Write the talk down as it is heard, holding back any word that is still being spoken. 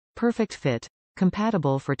Perfect fit.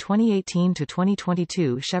 Compatible for 2018 to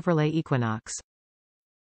 2022 Chevrolet Equinox.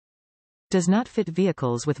 Does not fit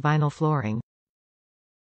vehicles with vinyl flooring.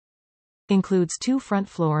 Includes 2 front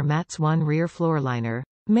floor mats, 1 rear floor liner,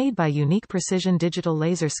 made by unique precision digital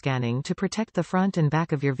laser scanning to protect the front and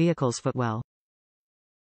back of your vehicle's footwell.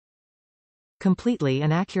 Completely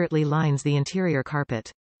and accurately lines the interior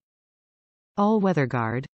carpet. All-weather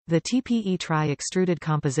guard. The TPE tri-extruded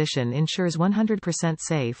composition ensures 100%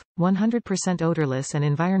 safe, 100% odorless and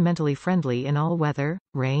environmentally friendly in all weather,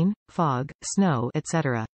 rain, fog, snow,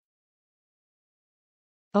 etc.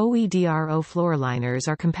 OEDRO floor liners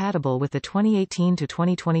are compatible with the 2018 to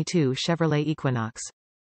 2022 Chevrolet Equinox.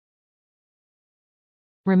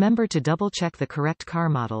 Remember to double-check the correct car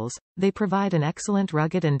models, they provide an excellent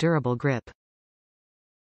rugged and durable grip.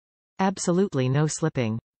 Absolutely no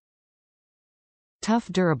slipping.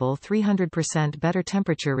 Tough, durable, 300% better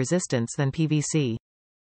temperature resistance than PVC.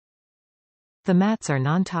 The mats are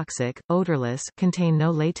non-toxic, odorless, contain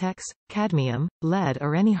no latex, cadmium, lead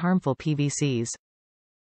or any harmful PVCs.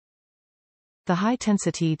 The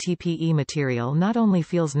high-tensity TPE material not only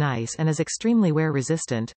feels nice and is extremely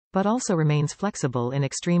wear-resistant, but also remains flexible in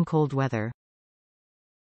extreme cold weather.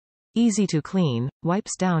 Easy to clean,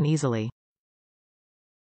 wipes down easily.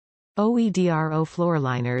 OEDRO floor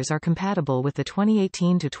liners are compatible with the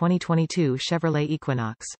 2018 to 2022 Chevrolet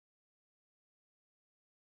Equinox.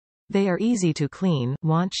 They are easy to clean,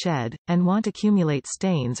 won't shed, and won't accumulate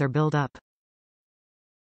stains or build up.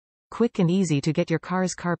 Quick and easy to get your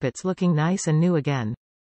car's carpets looking nice and new again.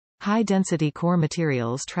 High-density core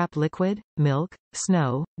materials trap liquid, milk,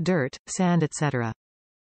 snow, dirt, sand etc.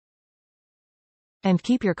 And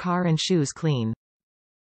keep your car and shoes clean.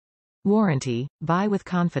 Warranty. Buy with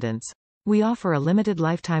confidence. We offer a limited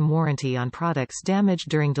lifetime warranty on products damaged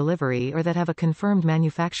during delivery or that have a confirmed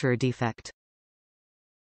manufacturer defect.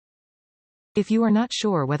 If you are not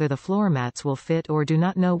sure whether the floor mats will fit or do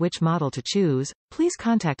not know which model to choose, please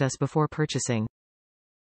contact us before purchasing.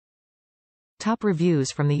 Top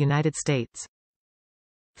reviews from the United States.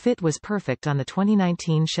 Fit was perfect on the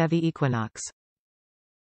 2019 Chevy Equinox.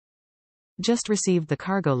 Just received the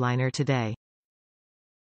cargo liner today.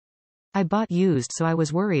 I bought used so I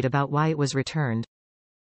was worried about why it was returned.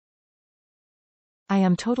 I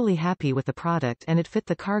am totally happy with the product and it fit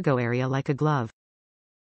the cargo area like a glove.